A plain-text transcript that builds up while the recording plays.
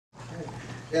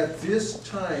At this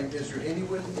time, is there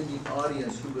anyone in the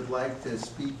audience who would like to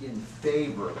speak in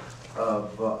favor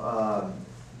of the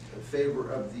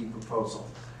proposal?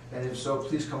 And if so,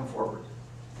 please come forward.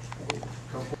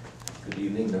 Good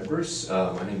evening, members.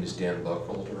 My name is Dan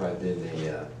Buchwalter. I've been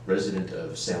a resident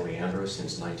of San Leandro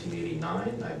since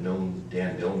 1989. I've known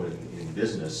Dan Dillman in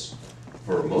business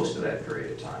for most of that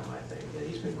period of time, I think, and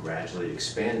he's been gradually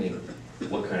expanding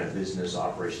what kind of business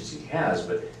operations he has,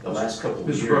 but the last couple of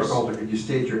years... Mr. Buchwalter, could you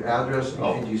state your address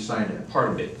and could you sign in?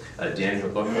 Pardon me. Daniel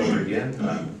Buchwalter again,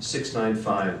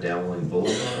 695 Dowling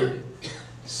Boulevard,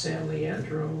 San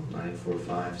Leandro,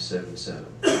 94577.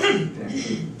 Thank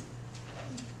you.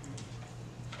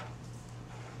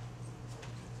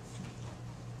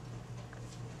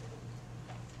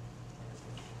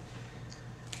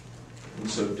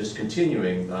 So just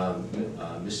continuing,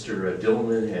 Mr.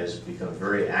 Dillman has become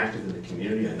very active in the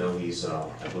community. I know he's, I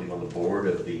believe, on the board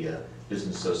of the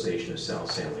Business Association of South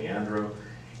San Leandro,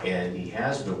 and he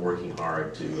has been working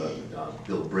hard to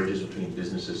build bridges between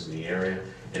businesses in the area,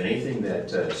 and anything that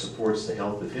supports the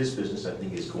health of his business, I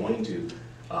think, is going to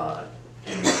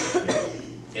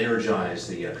energize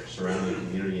the surrounding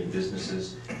community and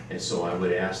businesses. And so I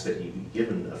would ask that he be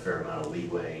given a fair amount of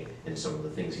leeway in some of the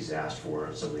things he's asked for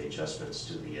and some of the adjustments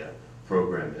to the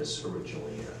program as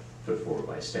originally put forward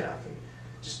by staff. And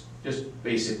just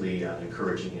basically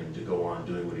encouraging him to go on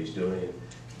doing what he's doing and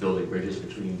building bridges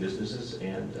between businesses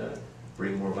and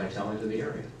bring more vitality to the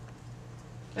area.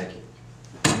 Thank you.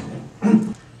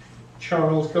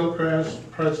 Charles Gilcrest,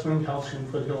 President, Halcyon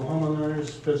Foothill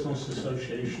Homeowners Business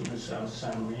Association of South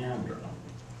San Leandro.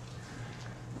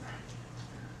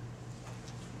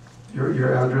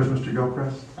 Your address, Mr.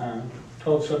 Gilcrest?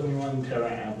 1271 Terra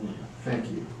Avenue.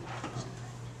 Thank you.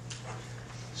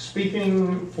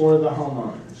 Speaking for the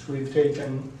homeowners, we've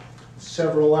taken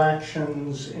several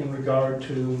actions in regard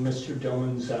to Mr.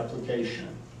 Dillman's application.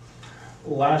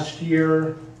 Last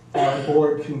year, our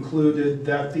board concluded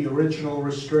that the original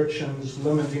restrictions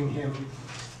limiting him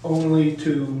only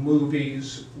to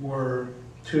movies were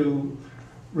too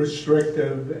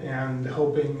restrictive, and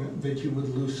hoping that you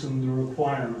would loosen the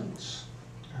requirements.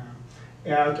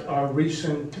 At our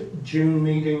recent June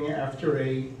meeting, after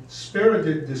a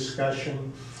spirited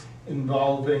discussion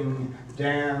involving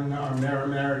Dan, our Mayor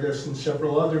Emeritus, and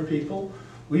several other people,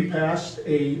 we passed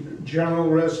a general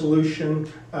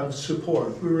resolution of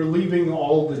support. We were leaving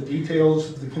all the details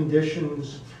of the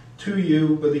conditions to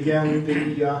you, but again,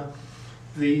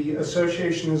 the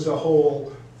association as a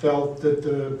whole felt that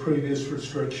the previous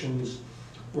restrictions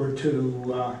were too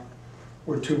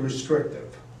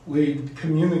restrictive. We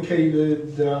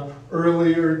communicated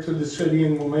earlier to the city,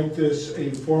 and we'll make this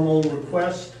a formal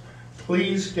request.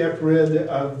 Please get rid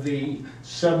of the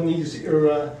 70s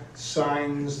era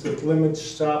signs that limit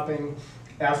stopping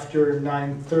after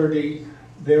 9:30.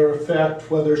 Their effect,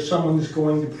 whether someone's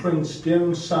going to Prince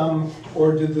Dim Sum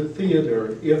or to the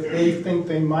theater, if they think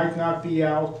they might not be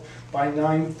out by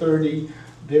 9:30,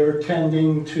 they're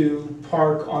tending to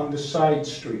park on the side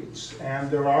streets. And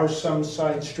there are some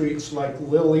side streets like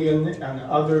Lillian and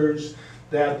others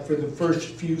that for the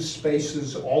first few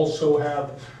spaces also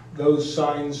have those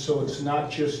signs, so it's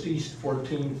not just East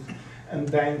 14th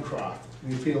and Bancroft.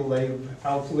 We feel they've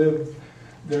outlived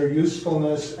their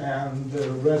usefulness, and the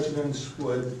residents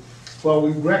would, well,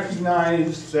 we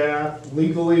recognize that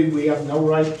legally we have no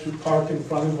right to park in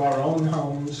front of our own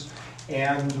homes,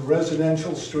 and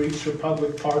residential streets are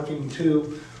public parking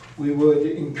too. We would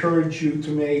encourage you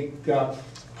to make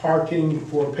parking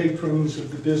for patrons of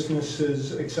the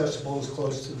businesses accessible as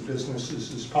close to the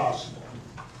businesses as possible.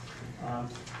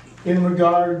 In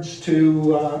regards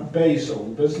to Basil,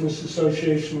 Business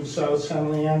Association of South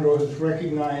San Leandro has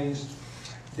recognized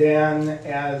Dan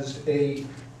as a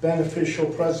beneficial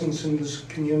presence in this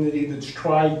community that's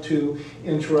tried to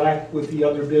interact with the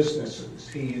other businesses.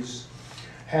 He's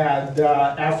had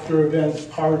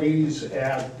after-event parties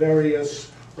at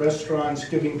various restaurants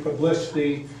giving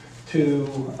publicity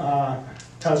to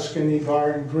Tuscany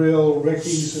Bar and Grill,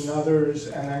 Ricky's and others,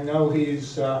 and I know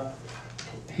he's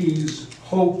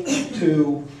hoped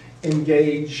to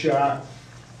engage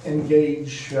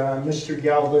Mr.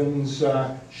 Galvin's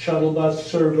shuttle bus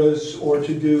service, or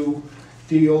to do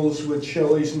deals with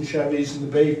Shelley's and Chevy's and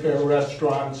the Bayfair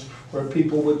restaurants where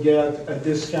people would get a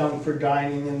discount for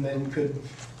dining and then could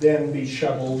then be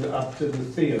shuttled up to the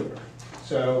theater.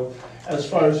 So as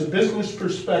far as a business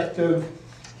perspective,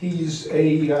 he's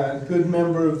a good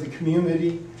member of the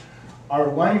community. Our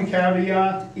one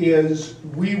caveat is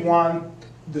we want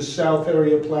the South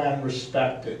Area Plan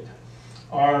respected.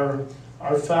 Our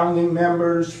founding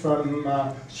members, from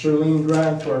Sirlene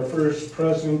Grant to our first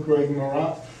president, Greg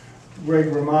Greg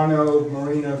Romano of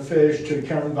Marina Fish to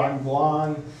Karen Van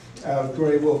Vlan of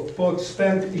Grey Wolf Books,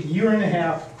 spent a year and a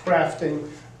half crafting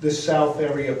the South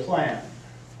Area Plan,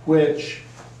 which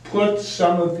put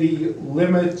some of the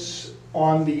limits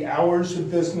on the hours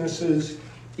of businesses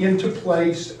into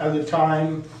place at a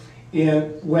time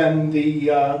when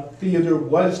the theater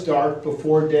was dark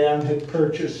before Dan had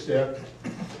purchased it.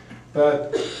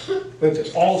 But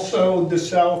also the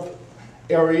South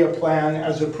Area Plan,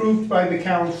 as approved by the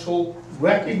council,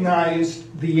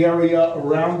 recognized the area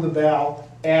around the Val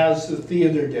as the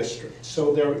theater district.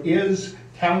 So there is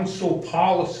council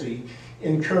policy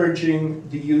encouraging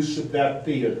the use of that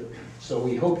theater. So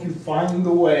we hope you find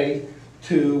the way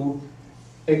to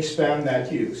expand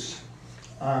that use.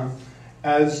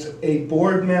 As a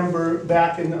board member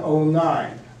back in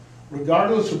 '09,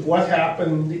 regardless of what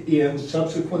happened in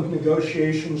subsequent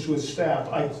negotiations with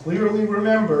staff, I clearly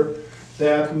remember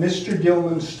that Mr.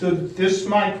 Dillman stood at this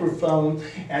microphone,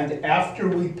 and after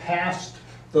we passed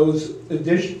those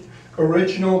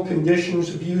original conditions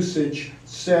of usage,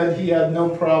 said he had no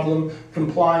problem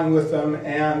complying with them,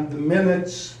 and the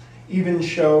minutes even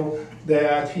show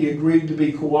that he agreed to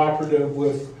be cooperative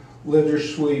with litter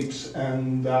sweeps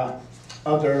and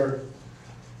other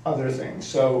things.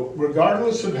 So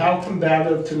regardless of how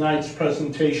combative tonight's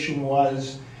presentation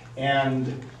was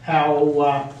and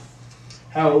how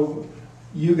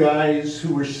you guys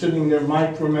who were sitting there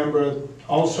might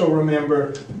also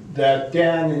remember that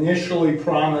Dan initially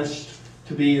promised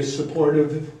to be a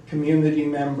supportive community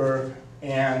member,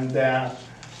 and that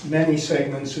many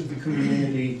segments of the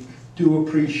community do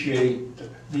appreciate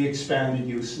the expanded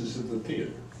uses of the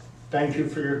theater. Thank you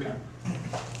for your time.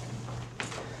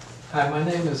 Hi, my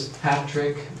name is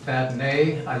Patrick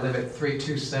Vadnais. I live at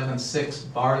 3276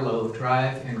 Barlow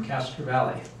Drive in Castro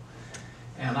Valley.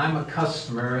 And I'm a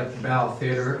customer at the Val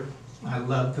Theater. I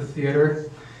love the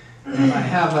theater. And I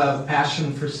have a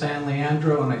passion for San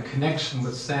Leandro and a connection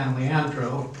with San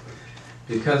Leandro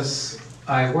because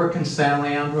I work in San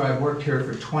Leandro. I've worked here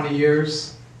for 20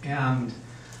 years, and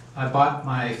I bought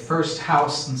my first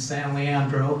house in San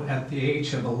Leandro at the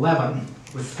age of 11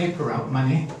 with paper route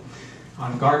money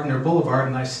on Gardner Boulevard,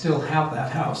 and I still have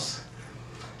that house.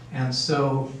 And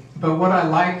so, but what I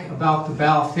like about the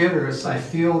Val Theater is I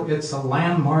feel it's a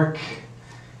landmark,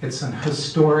 it's an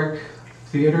historic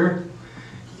theater,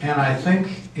 and I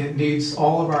think it needs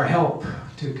all of our help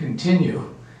to continue.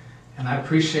 And I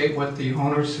appreciate what the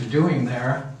owners are doing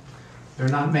there. They're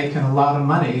not making a lot of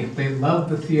money. They love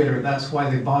the theater, that's why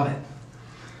they bought it.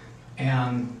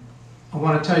 And I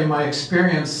want to tell you my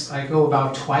experience. I go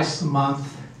about twice a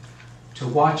month to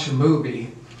watch a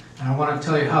movie, and I want to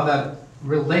tell you how that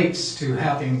relates to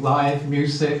having live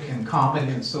music and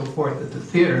comedy and so forth at the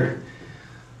theater.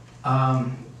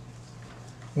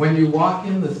 When you walk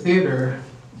in the theater,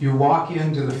 you walk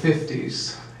into the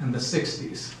 50s and the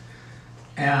 60s,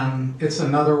 and it's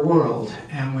another world.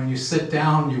 And when you sit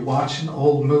down, you watch an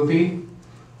old movie,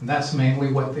 and that's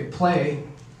mainly what they play,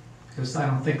 because I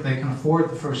don't think they can afford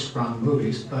the first run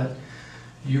movies, but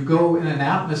you go in an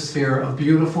atmosphere, a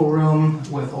beautiful room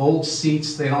with old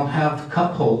seats. They don't have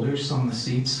cup holders on the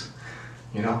seats,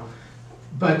 you know.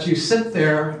 But you sit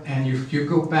there and you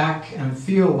go back and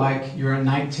feel like you're in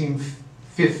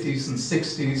 1950s and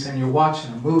 60s and you're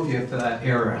watching a movie of that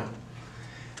era.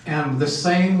 And the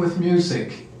same with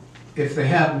music. If they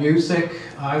have music,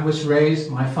 I was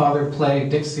raised, my father played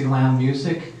Dixieland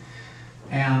music,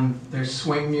 and there's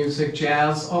swing music,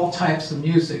 jazz, all types of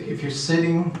music. If you're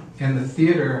sitting in the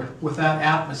theater with that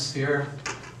atmosphere,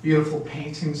 beautiful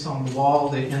paintings on the wall,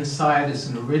 the inside is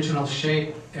an original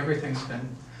shape, everything's been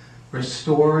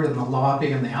restored in the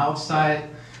lobby and the outside.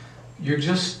 It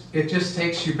just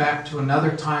takes you back to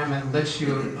another time and lets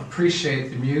you appreciate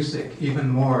the music even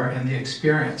more and the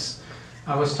experience.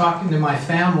 I was talking to my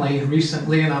family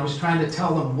recently, and I was trying to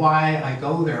tell them why I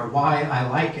go there, why I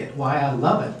like it, why I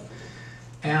love it.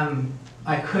 And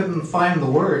I couldn't find the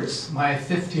words. My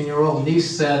 15-year-old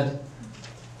niece said,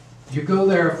 "You go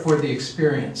there for the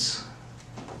experience."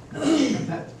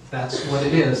 That's what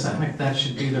it is. I think that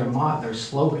should be their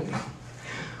slogan.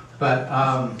 But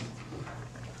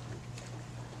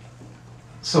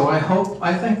so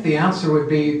I think the answer would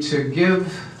be to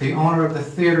give the owner of the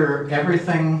theater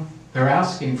everything they're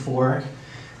asking for,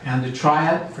 and to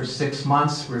try it for 6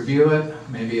 months, review it,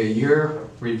 maybe a year,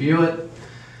 review it,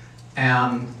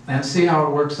 and see how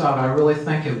it works out. I really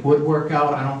think it would work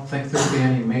out. I don't think there'll be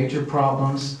any major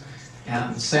problems.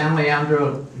 And San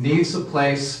Leandro needs a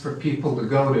place for people to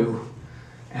go to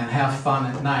and have fun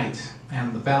at night.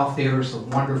 And the Val Theater is a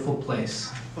wonderful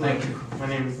place. Thank you. My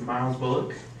name is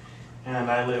Bullock, and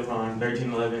I live on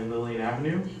 1311 Lillian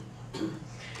Avenue.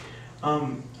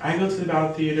 I go to the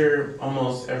Ballot Theater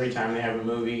almost every time they have a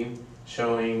movie,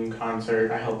 showing,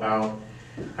 concert. I help out.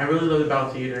 I really love the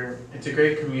Ballot Theater. It's a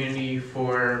great community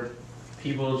for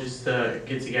people just to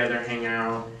get together, hang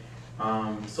out,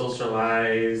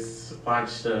 socialize,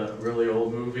 watch the really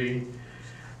old movie.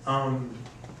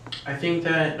 I think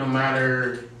that no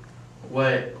matter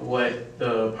what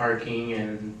the parking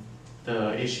and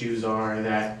the issues are,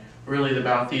 that really the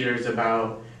Ballot Theater is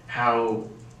about how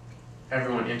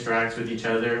everyone interacts with each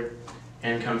other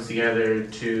and comes together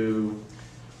to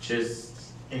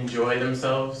just enjoy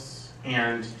themselves.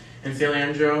 And in San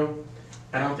Leandro,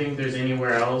 I don't think there's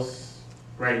anywhere else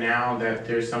right now that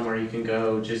there's somewhere you can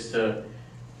go just to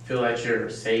feel that you're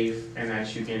safe and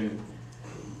that you can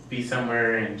be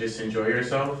somewhere and just enjoy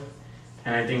yourself.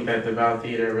 And I think that the Ballot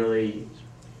Theater really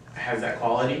has that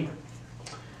quality.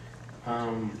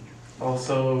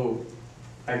 Also,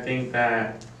 I think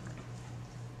that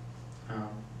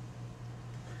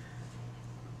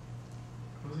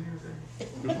what was I gonna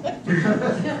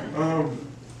say?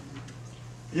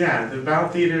 Yeah, the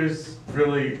Ballot Theater's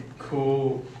really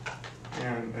cool,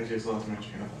 and I just lost my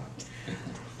train of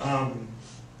thought.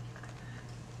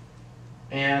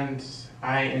 And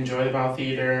I enjoy the Ballot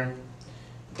Theater.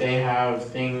 They have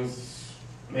things,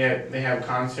 they have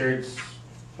concerts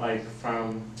like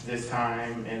from this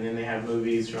time, and then they have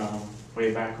movies from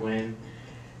way back when.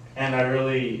 And I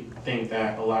really think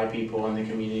that a lot of people in the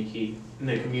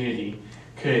community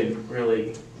could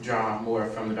really draw more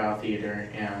from the Ballot Theater,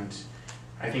 and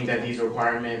I think that these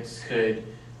requirements could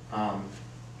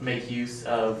make use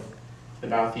of the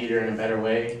Ballot Theater in a better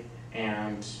way,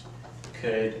 and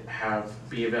could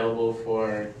be available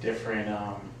for different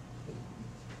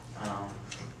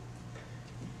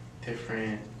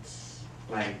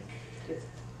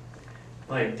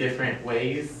like different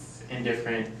ways and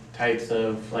different types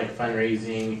of like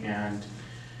fundraising and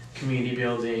community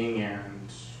building and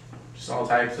just all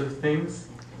types of things.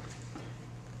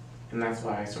 And that's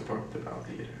why I support the Ballot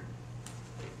Theater.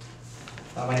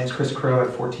 My name is Chris Crow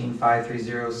at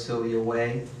 14530 Sylvia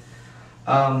Way.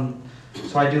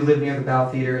 So I do live near the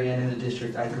Ballot Theater and in the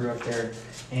district. I grew up there,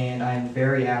 and I'm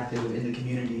very active in the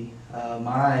community.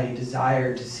 My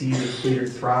desire to see the theater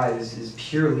thrive is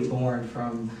purely born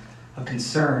from a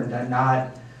concern that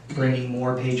not bringing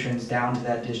more patrons down to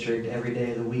that district every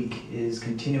day of the week is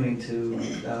continuing to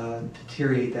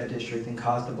deteriorate that district and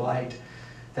cause the blight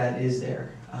that is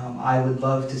there. I would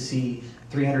love to see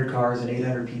 300 cars and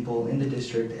 800 people in the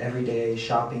district every day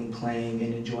shopping, playing,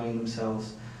 and enjoying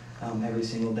themselves every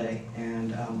single day.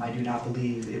 And I do not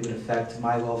believe it would affect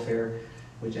my welfare,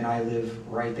 and I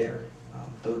live right there.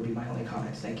 Those would be my only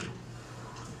comments. Thank you.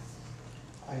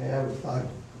 I have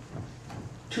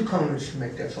two comments to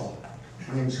make, that's all.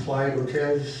 My name is Clyde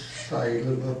Ortiz. I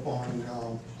live up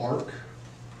on Park.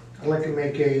 I'd like to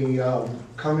make a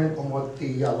comment on what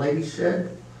the lady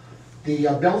said. The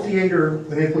Bell Theater,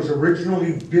 when it was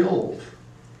originally built,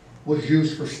 was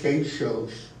used for stage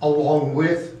shows along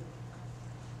with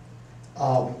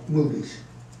movies.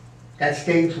 That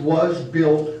stage was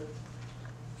built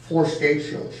for stage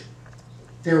shows.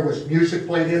 There was music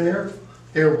played in there.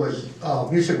 There was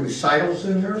music recitals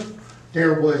in there.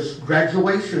 There was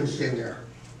graduations in there.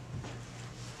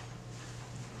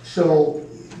 So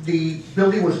the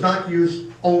building was not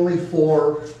used only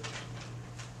for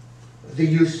the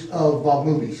use of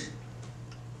movies.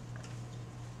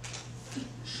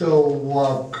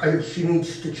 So she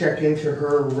needs to check into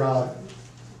her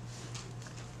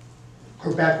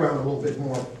background a little bit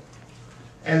more.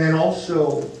 And then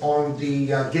also on the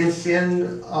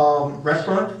Ginsin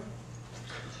restaurant,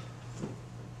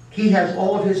 he has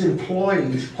all of his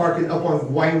employees parking up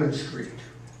on Wyman Street.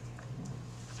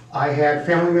 I had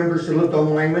family members that lived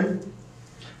on Wyman.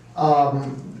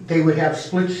 They would have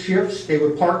split shifts. They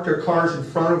would park their cars in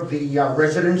front of the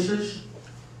residences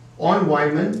on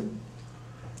Wyman.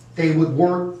 They would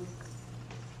work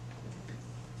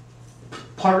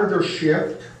part of their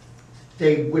shift.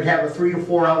 They would have a 3 to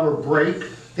 4 hour break.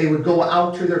 They would go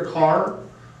out to their car,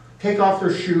 take off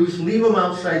their shoes, leave them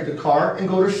outside the car, and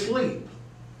go to sleep.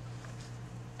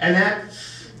 And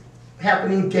that's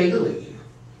happening daily.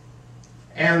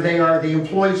 And they are the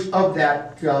employees of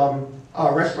that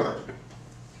restaurant.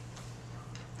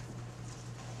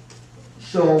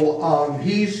 So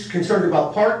he's concerned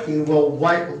about parking. Well,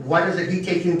 why doesn't he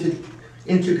take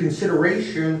into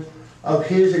consideration of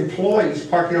his employees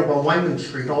parking up on Wyman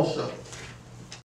Street also?